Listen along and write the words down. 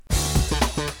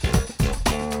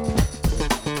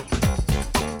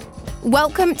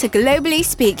Welcome to Globally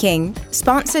Speaking,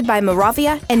 sponsored by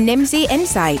Moravia and Nimdzi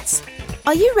Insights.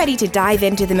 Are you ready to dive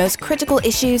into the most critical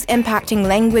issues impacting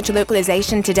language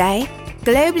localization today?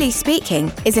 Globally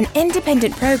Speaking is an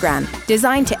independent program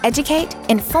designed to educate,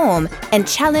 inform, and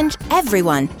challenge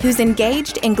everyone who's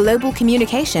engaged in global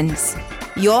communications.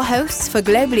 Your hosts for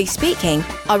Globally Speaking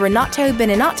are Renato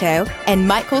Beninato and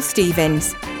Michael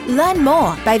Stevens. Learn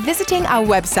more by visiting our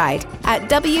website at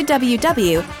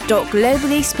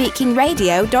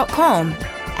www.globallyspeakingradio.com.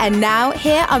 And now,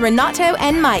 here are Renato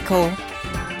and Michael.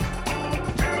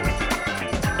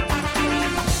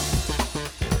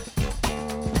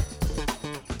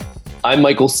 I'm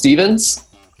Michael Stevens.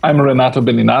 I'm Renato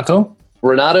Beninato.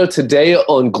 Renato, today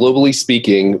on Globally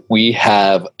Speaking, we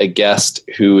have a guest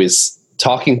who is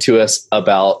talking to us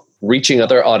about reaching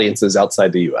other audiences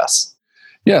outside the U.S.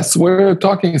 Yes, we're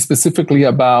talking specifically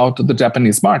about the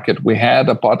Japanese market. We had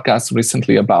a podcast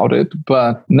recently about it,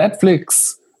 but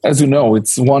Netflix, as you know,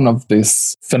 it's one of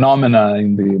these phenomena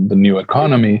in the new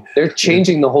economy. They're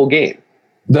changing the whole game.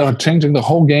 They're changing the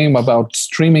whole game about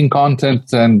streaming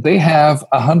content, and they have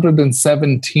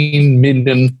 117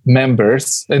 million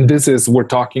members. And we're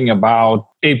talking about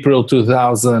April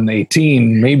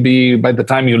 2018. Maybe by the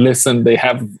time you listen, they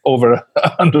have over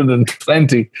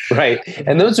 120. Right.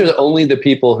 And those are only the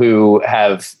people who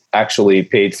have actually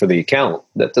paid for the account.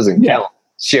 That doesn't count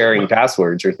sharing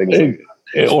passwords or things like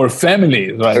that. Or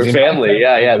families, right? Or family,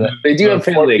 yeah. They do have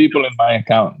family. 4 people in my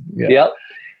account. Yep.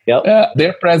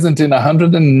 They're present in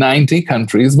 190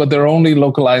 countries, but they're only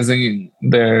localizing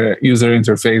their user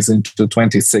interface into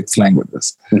 26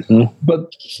 languages. Mm-hmm.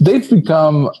 But they've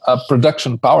become a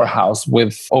production powerhouse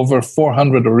with over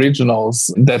 400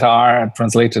 originals that are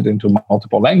translated into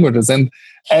multiple languages. And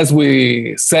as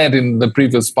we said in the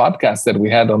previous podcast that we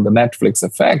had on the Netflix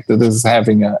effect, that this is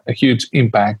having a huge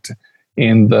impact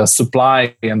in the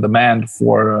supply and demand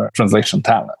for translation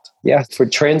talent. Yeah, for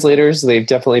translators, they've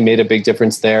definitely made a big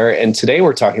difference there. And today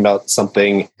we're talking about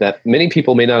something that many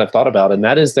people may not have thought about, and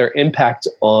that is their impact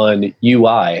on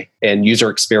UI and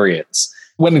user experience.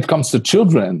 When it comes to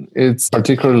children, it's a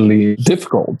particularly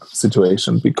difficult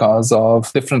situation because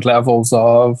of different levels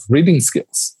of reading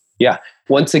skills. Yeah.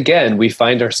 Once again, we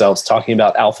find ourselves talking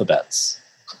about alphabets.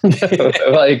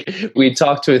 Like we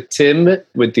talked with Tim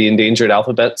with the Endangered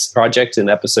Alphabets Project in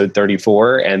episode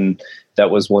 34, and that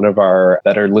was one of our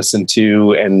better listened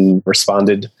to and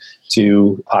responded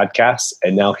to podcasts.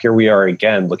 And now here we are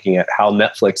again looking at how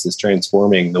Netflix is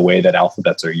transforming the way that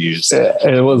alphabets are used.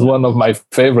 It was one of my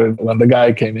favorite when the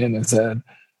guy came in and said,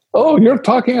 "Oh, you're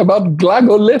talking about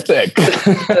glagolithic."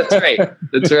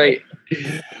 That's right.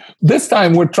 This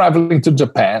time we're traveling to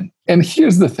Japan. And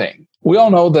here's the thing. We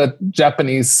all know that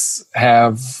Japanese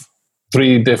have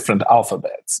 3 different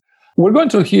alphabets. We're going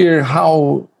to hear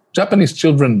how Japanese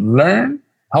children learn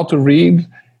how to read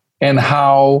and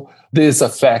how this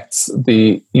affects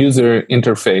the user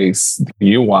interface,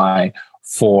 the UI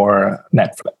for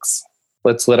Netflix.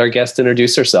 Let's let our guest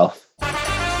introduce herself.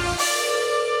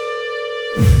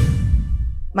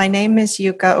 My name is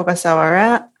Yuka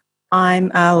Ogasawara.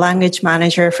 I'm a language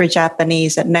manager for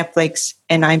Japanese at Netflix,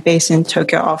 and I'm based in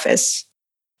Tokyo office.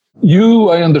 You,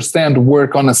 I understand,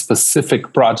 work on a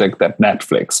specific project at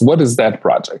Netflix. What is that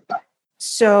project?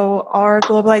 So our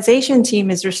globalization team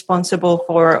is responsible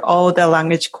for all the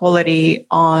language quality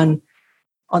on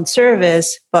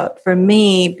service. But for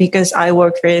me, because I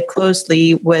work very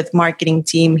closely with marketing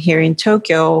team here in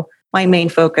Tokyo, my main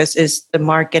focus is the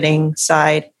marketing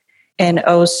side. And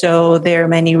also there are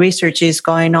many researches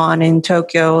going on in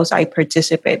Tokyo, so I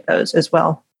participate those as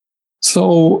well.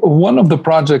 So one of the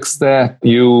projects that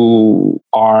you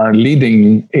are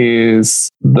leading is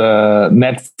the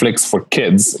Netflix for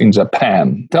Kids in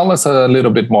Japan. Tell us a little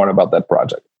bit more about that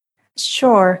project.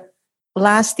 Sure.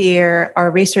 Last year, our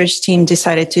research team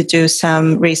decided to do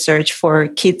some research for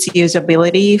kids'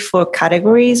 usability for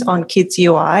categories on Kids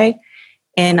UI.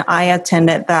 And I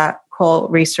attended that whole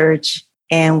research,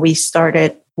 and we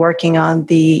started working on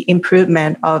the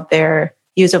improvement of their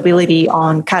usability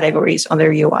on categories on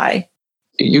their UI.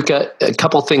 You got a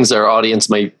couple things our audience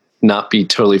might not be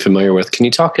totally familiar with. Can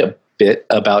you talk a bit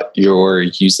about your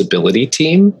usability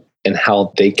team and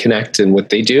how they connect and what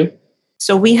they do?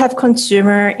 So we have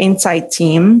consumer insight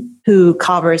team who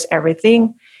covers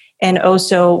everything. And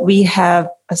also we have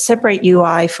a separate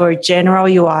UI for general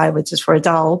UI, which is for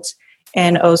adults,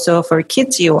 and also for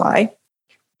kids UI.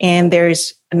 And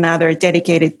there's another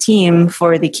dedicated team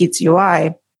for the kids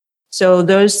UI. So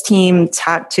those teams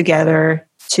tag together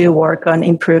to work on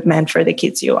improvement for the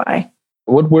kids UI.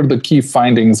 What were the key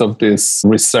findings of this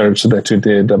research that you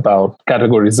did about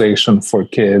categorization for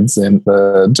kids in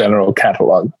the general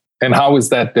catalog? And how is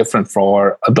that different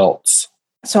for adults?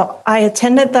 So I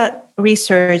attended that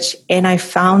research and I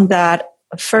found that,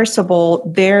 first of all,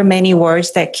 there are many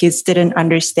words that kids didn't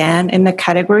understand in the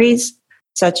categories,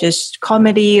 such as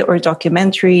comedy or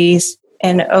documentaries.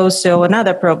 And also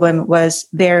another problem was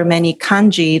there are many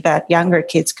kanji that younger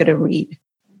kids couldn't read.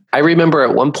 I remember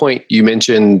at one point you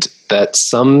mentioned that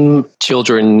some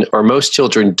children or most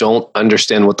children don't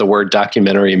understand what the word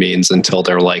documentary means until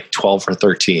they're like 12 or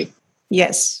 13.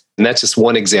 Yes. And that's just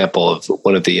one example of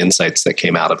one of the insights that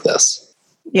came out of this.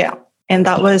 Yeah. And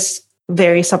that was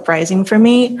very surprising for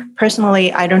me.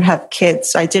 Personally, I don't have kids,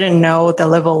 so I didn't know the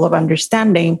level of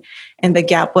understanding, and the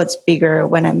gap was bigger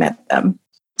when I met them.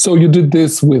 So you did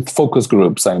this with focus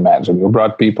groups, I imagine. You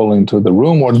brought people into the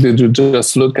room, or did you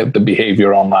just look at the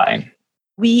behavior online?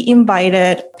 We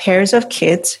invited pairs of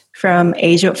kids from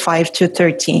age of 5 to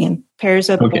 13, pairs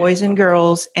of boys and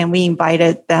girls, and we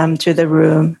invited them to the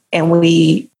room and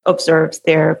we observed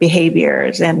their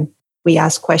behaviors and we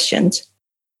asked questions.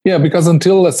 Yeah, because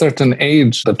until a certain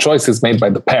age, the choice is made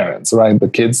by the parents, right? The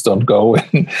kids don't go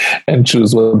and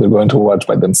choose what they're going to watch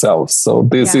by themselves. So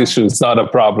this issue is not a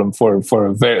problem for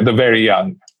the very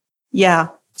young. Yeah.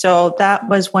 So that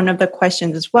was one of the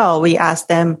questions as well. We asked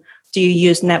them, do you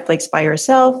use Netflix by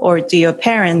yourself or do your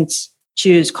parents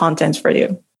choose contents for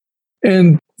you?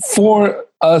 And for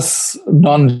us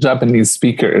non-Japanese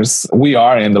speakers, we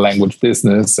are in the language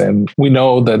business, and we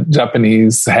know that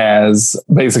Japanese has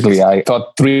basically, I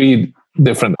taught 3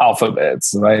 different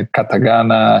alphabets, right?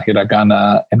 Katakana,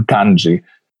 hiragana, and kanji.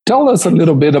 Tell us a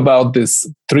little bit about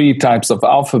these 3 types of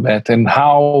alphabet and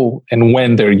how and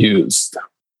when they're used.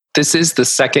 This is the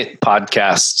second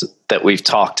podcast that we've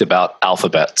talked about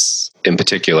alphabets in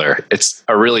particular. It's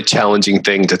a really challenging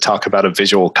thing to talk about a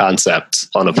visual concept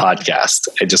on a podcast.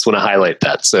 I just want to highlight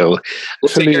that. So we'll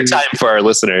take your time for our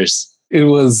listeners. It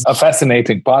was a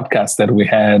fascinating podcast that we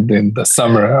had in the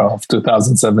summer of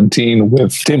 2017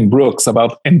 with Tim Brooks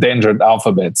about endangered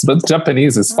alphabets. But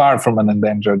Japanese is far from an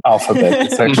endangered alphabet.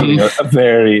 It's actually a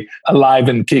very alive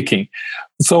and kicking.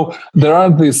 So there are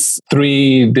these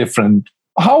 3 different.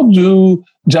 How do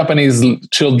Japanese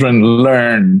children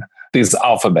learn these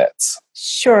alphabets?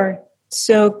 Sure.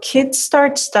 So kids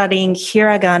start studying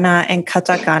hiragana and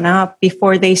katakana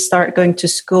before they start going to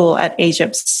school at age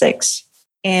of 6.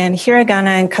 And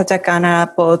hiragana and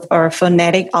katakana both are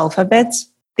phonetic alphabets.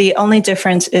 The only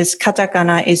difference is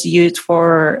katakana is used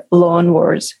for loan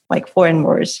words, like foreign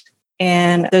words.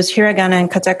 And those hiragana and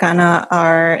katakana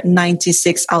are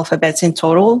 96 alphabets in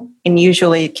total. And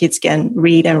usually kids can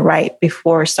read and write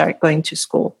before start going to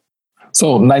school.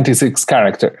 So 96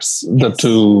 characters, the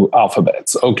 2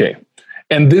 alphabets. Okay.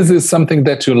 And this is something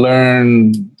that you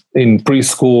learn in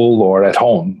preschool or at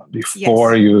home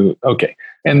before you... Okay.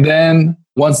 And then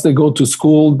once they go to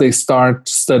school, they start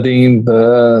studying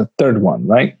the 3rd one,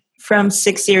 right? From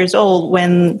 6 years old,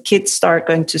 when kids start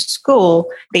going to school,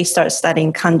 they start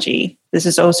studying kanji. This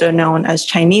is also known as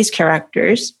Chinese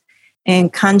characters.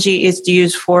 And kanji is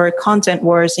used for content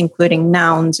words, including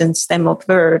nouns and stem of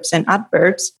verbs and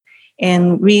adverbs.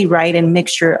 And we write a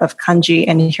mixture of kanji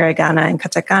and hiragana and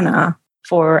katakana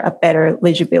for a better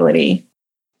legibility.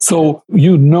 So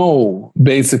you know,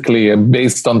 basically,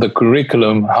 based on the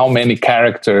curriculum, how many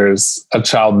characters a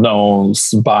child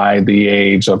knows by the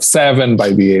age of 7,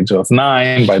 by the age of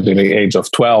 9, by the age of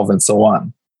 12, and so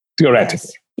on,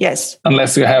 theoretically. Yes.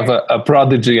 Unless you have a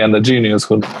prodigy and a genius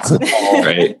who knows it all.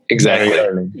 Right,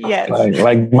 exactly. Yes.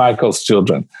 Like Michael's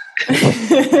children.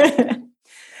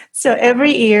 So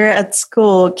every year at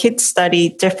school, kids study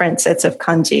different sets of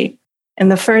kanji. In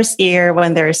the first year,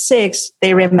 when they're 6,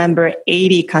 they remember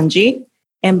 80 kanji.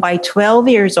 And by 12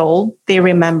 years old, they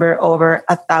remember over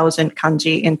 1,000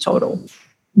 kanji in total.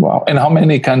 Wow. And how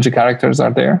many kanji characters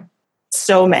are there?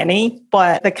 So many,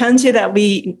 but the kanji that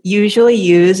we usually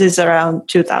use is around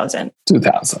 2,000.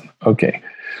 2,000. Okay.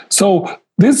 So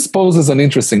this poses an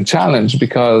interesting challenge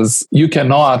because you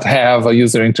cannot have a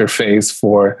user interface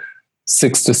for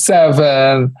 6 to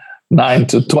 7, 9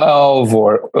 to 12,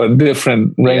 or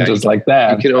different ranges like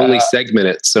that. You can only segment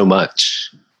it so much.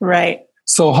 Right.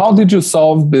 So how did you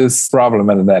solve this problem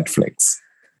at Netflix?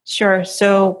 Sure.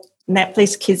 So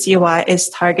Netflix Kids UI is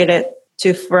targeted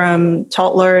to from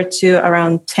toddler to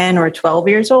around 10 or 12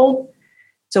 years old.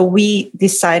 So we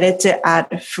decided to add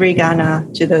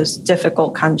furigana to those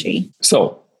difficult kanji.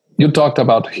 So you talked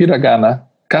about hiragana,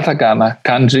 katakana,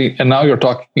 kanji, and now you're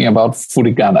talking about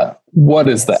furigana. What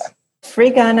is that?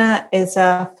 Furigana is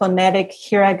a phonetic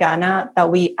hiragana that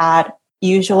we add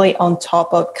usually on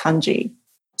top of kanji.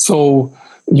 So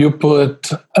you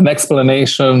put an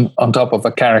explanation on top of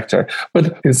a character.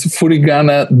 But is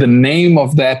furigana the name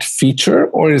of that feature,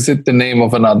 or is it the name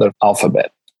of another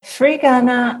alphabet?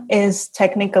 Furigana is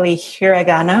technically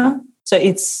hiragana. So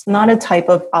it's not a type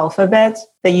of alphabet.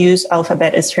 The used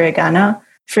alphabet is hiragana.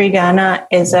 Furigana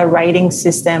is a writing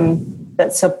system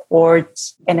that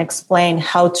supports and explains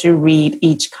how to read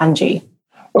each kanji.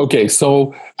 Okay,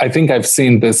 so I think I've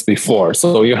seen this before.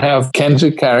 So you have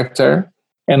kanji character,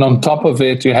 and on top of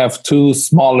it, you have two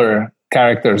smaller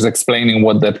characters explaining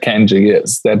what that kanji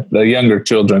is, that the younger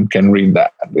children can read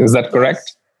that. Is that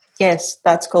correct? Yes,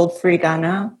 that's called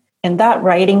furigana. And that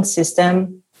writing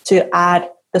system to add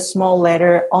the small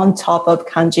letter on top of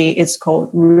kanji is called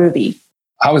ruby.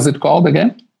 How is it called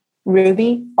again?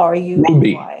 Ruby, R-U-B-Y.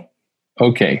 Ruby.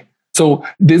 Okay. So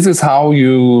this is how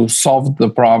you solved the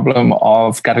problem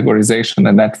of categorization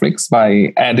in Netflix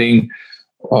by adding,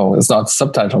 it's not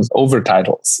subtitles,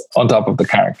 overtitles on top of the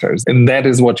characters. And that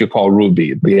is what you call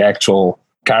Ruby, the actual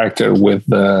character with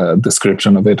the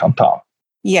description of it on top.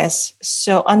 Yes.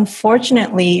 So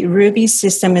unfortunately, Ruby's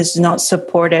system is not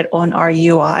supported on our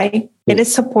UI. It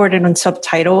is supported on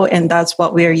subtitle, and that's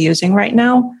what we are using right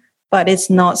now. But it's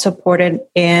not supported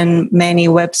in many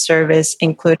web services,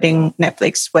 including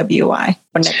Netflix Web UI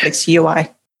or Netflix UI.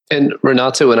 And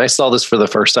Renato, when I saw this for the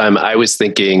first time, I was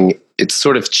thinking it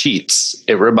sort of cheats.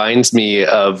 It reminds me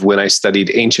of when I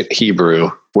studied ancient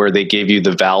Hebrew, where they gave you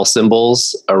the vowel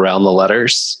symbols around the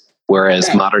letters,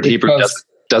 whereas modern Hebrew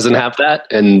doesn't have that.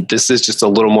 And this is just a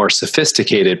little more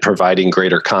sophisticated, providing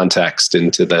greater context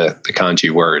into the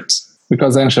kanji words.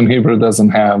 Because ancient Hebrew doesn't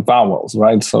have vowels,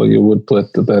 right? So you would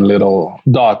put the little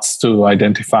dots to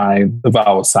identify the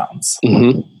vowel sounds.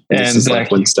 Mm-hmm. And this is like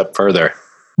one step further.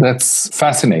 That's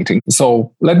fascinating.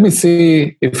 So let me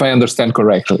see if I understand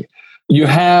correctly. You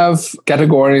have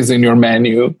categories in your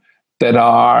menu that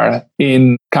are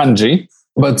in kanji,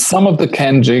 but some of the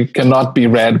kanji cannot be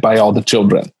read by all the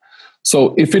children.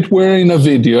 So if it were in a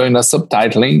video, in a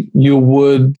subtitling, you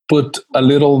would put a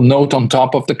little note on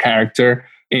top of the character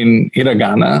in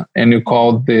hiragana, and you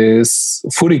call this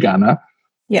furigana.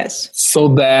 Yes. So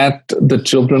that the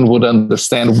children would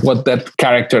understand what that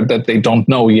character that they don't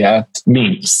know yet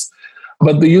means.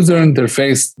 But the user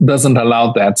interface doesn't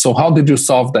allow that. So how did you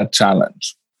solve that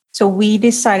challenge? So we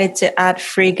decided to add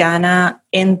furigana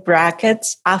in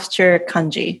brackets after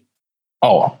kanji.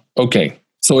 Oh, okay.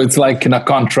 So it's like in a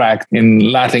contract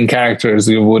in Latin characters,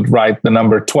 you would write the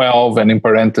number 12, and in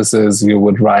parentheses, you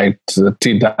would write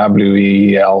TWELV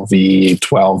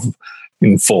 12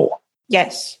 in full.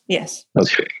 Yes.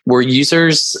 Okay. Were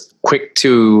users quick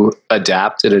to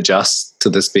adapt and adjust to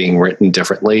this being written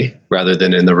differently rather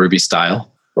than in the Ruby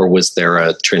style? Or was there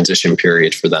a transition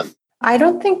period for them? I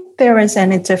don't think there was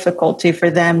any difficulty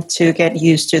for them to get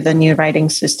used to the new writing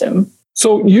system.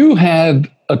 So you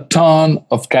had a ton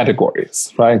of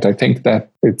categories, right? I think that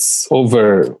it's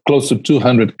over close to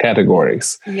 200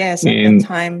 categories. Yes, at the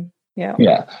time.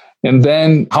 Yeah. And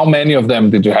then how many of them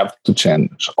did you have to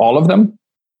change? All of them?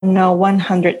 No,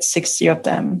 160 of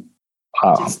them.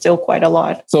 It's still quite a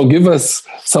lot. So give us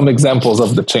some examples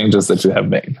of the changes that you have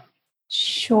made.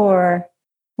 Sure.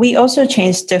 We also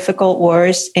changed difficult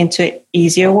words into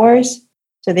easier words.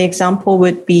 So the example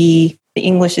would be the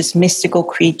English is mystical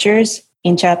creatures.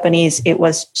 In Japanese, it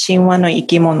was shinwa no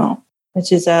ikimono,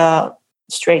 which is a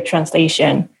straight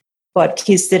translation. But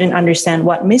kids didn't understand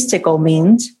what mystical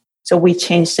means. So we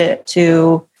changed it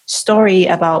to story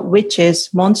about witches,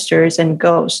 monsters, and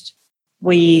ghosts.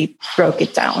 We broke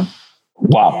it down.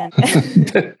 Wow.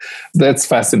 That's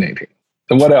fascinating.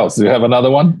 And what else? Do you have another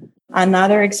one?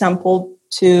 Another example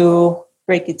to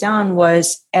break it down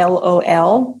was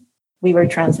LOL. We were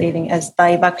translating as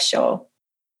daibakusho.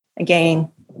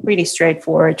 Again, pretty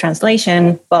straightforward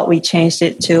translation, but we changed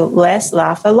it to let's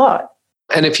laugh a lot.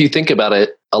 And if you think about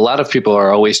it, a lot of people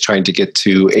are always trying to get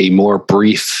to a more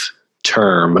brief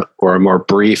term or a more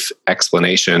brief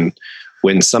explanation,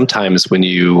 when sometimes when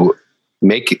you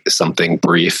make something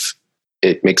brief,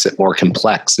 it makes it more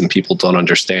complex and people don't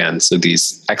understand. So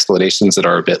these explanations that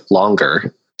are a bit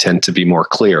longer tend to be more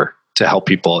clear to help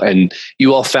people. And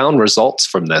you all found results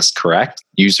from this, correct?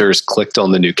 Users clicked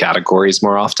on the new categories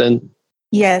more often?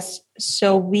 Yes.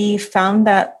 So we found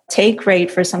that take rate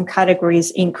for some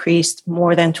categories increased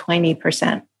more than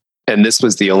 20%. And this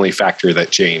was the only factor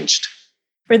that changed?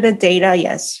 For the data,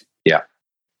 yes. Yeah,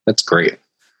 that's great.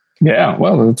 Yeah,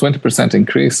 well, the 20%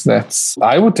 increase,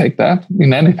 I would take that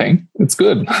in anything. It's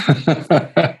good.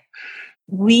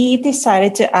 We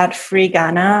decided to add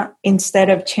furigana instead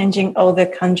of changing all the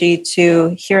kanji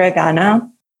to hiragana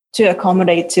to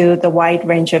accommodate to the wide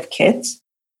range of kids.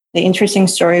 The interesting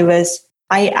story was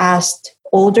I asked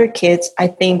older kids, I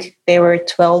think they were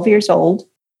 12 years old,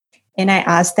 and I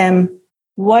asked them,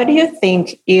 what do you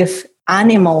think if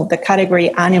animal, the category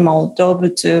animal,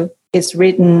 dobutsu, is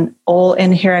written all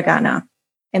in hiragana?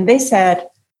 And they said,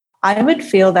 I would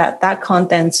feel that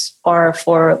contents are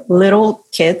for little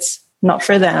kids, not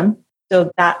for them.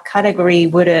 So that category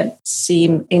wouldn't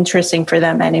seem interesting for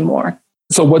them anymore.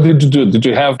 So what did you do? Did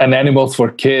you have an animals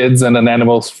for kids and an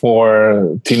animals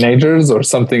for teenagers or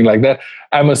something like that?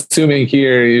 I'm assuming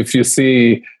here, if you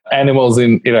see animals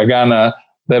in hiragana,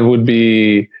 that would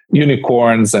be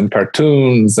unicorns and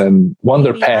cartoons and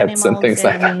Wonder Pets and things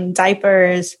like that.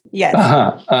 Diapers, yes.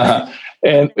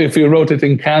 And if you wrote it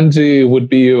in kanji, it would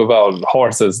be about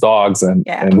horses, dogs, and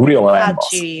real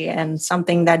animals. And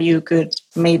something that you could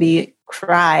maybe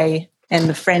cry, and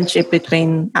the friendship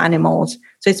between animals.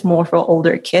 So it's more for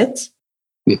older kids.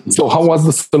 So how was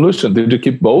the solution? Did you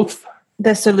keep both?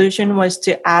 The solution was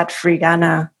to add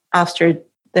furigana after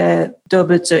the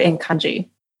dobutsu in kanji.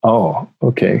 Oh,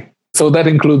 okay. So that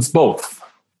includes both?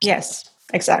 Yes,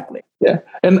 exactly. Yeah.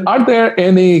 And are there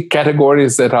any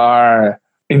categories that are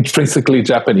intrinsically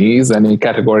Japanese, any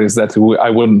categories that I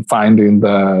wouldn't find in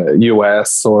the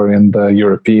US or in the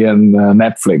European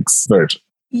Netflix version?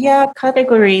 Yeah,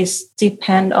 categories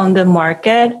depend on the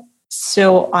market.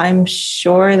 So I'm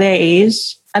sure there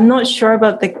is. I'm not sure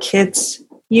about the kids'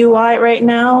 UI right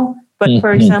now, but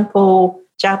for example,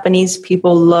 Japanese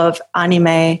people love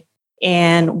anime,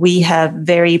 and we have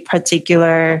very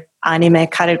particular anime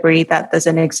category that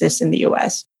doesn't exist in the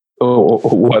US. Oh,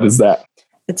 what is that?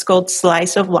 It's called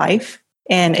Slice of Life,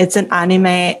 and it's an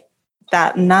anime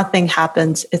that nothing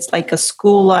happens. It's like a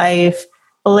school life,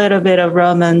 a little bit of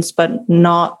romance, but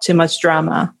not too much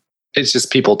drama. It's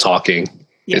just people talking.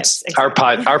 Yes, it's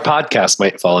exactly. Our podcast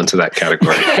might fall into that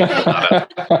category.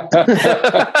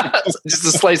 Just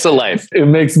a slice of life. It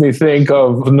makes me think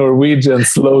of Norwegian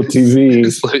slow TV,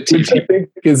 which I think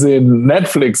is in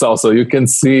Netflix also. You can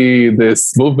see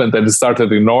this movement that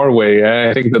started in Norway.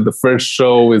 I think that the first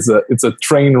show is a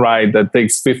train ride that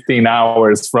takes 15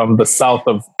 hours from the south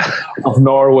of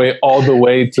Norway all the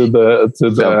way to the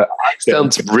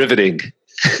sounds riveting.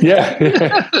 Yeah.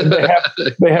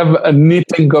 They have a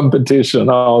knitting competition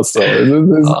also.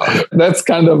 That's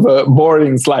kind of a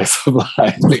boring slice of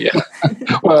life. Yeah.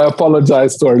 Well, I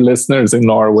apologize to our listeners in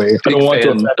Norway. Big I don't want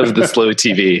to of the slow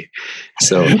TV.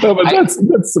 So no, but that's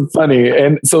funny.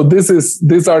 And so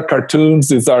these are cartoons,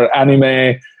 these are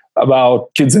anime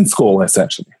about kids in school,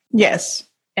 essentially. Yes.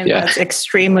 And that's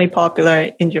extremely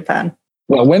popular in Japan.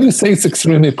 Well, when you say it's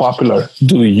extremely popular,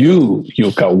 do you,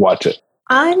 Yuka, watch it?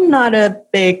 I'm not a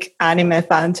big anime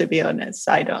fan, to be honest.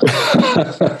 I don't.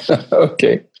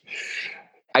 Okay.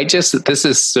 This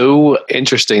is so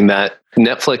interesting that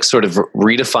Netflix sort of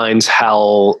redefines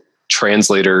how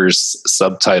translators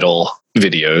subtitle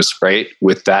videos, right?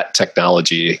 With that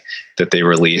technology that they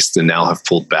released and now have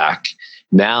pulled back.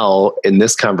 Now, in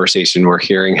this conversation, we're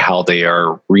hearing how they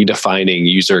are redefining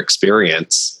user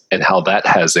experience and how that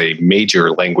has a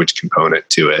major language component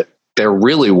to it. They're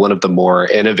really one of the more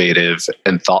innovative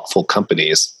and thoughtful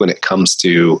companies when it comes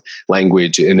to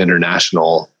language and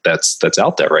international that's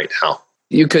out there right now.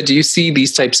 Yuka, do you see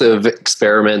these types of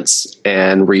experiments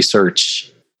and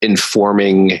research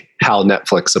informing how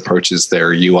Netflix approaches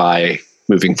their UI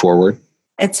moving forward?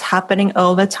 It's happening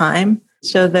all the time.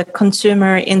 So the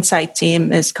consumer insight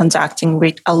team is conducting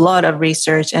a lot of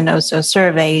research and also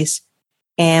surveys.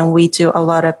 And we do a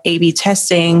lot of A/B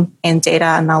testing and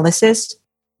data analysis.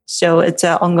 So it's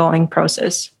an ongoing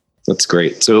process. That's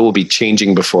great. So it will be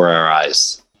changing before our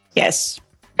eyes. Yes.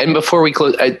 And before we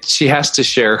close, she has to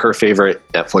share her favorite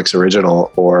Netflix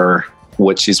original or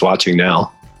what she's watching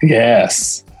now.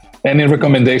 Yes. Any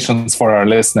recommendations for our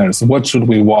listeners? What should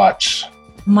we watch?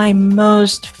 My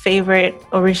most favorite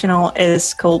original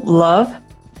is called Love,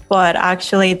 but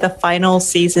actually the final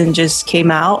season just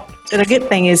came out. So the good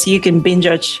thing is you can binge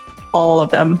watch all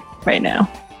of them right now.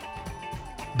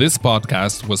 This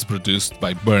podcast was produced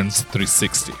by Burns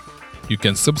 360. You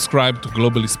can subscribe to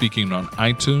Globally Speaking on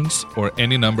iTunes or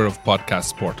any number of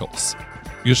podcast portals.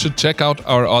 You should check out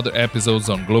our other episodes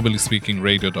on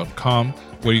globallyspeakingradio.com,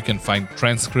 where you can find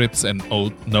transcripts and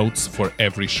notes for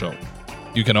every show.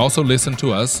 You can also listen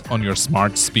to us on your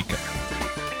smart speaker.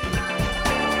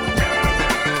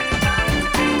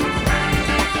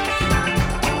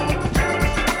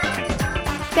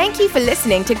 Thank you for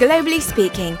listening to Globally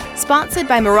Speaking, sponsored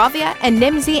by Moravia and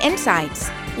Nimdzi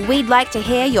Insights. We'd like to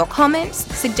hear your comments,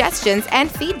 suggestions, and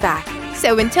feedback.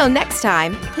 So until next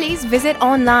time, please visit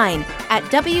online at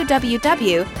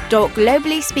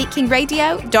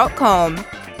www.globallyspeakingradio.com.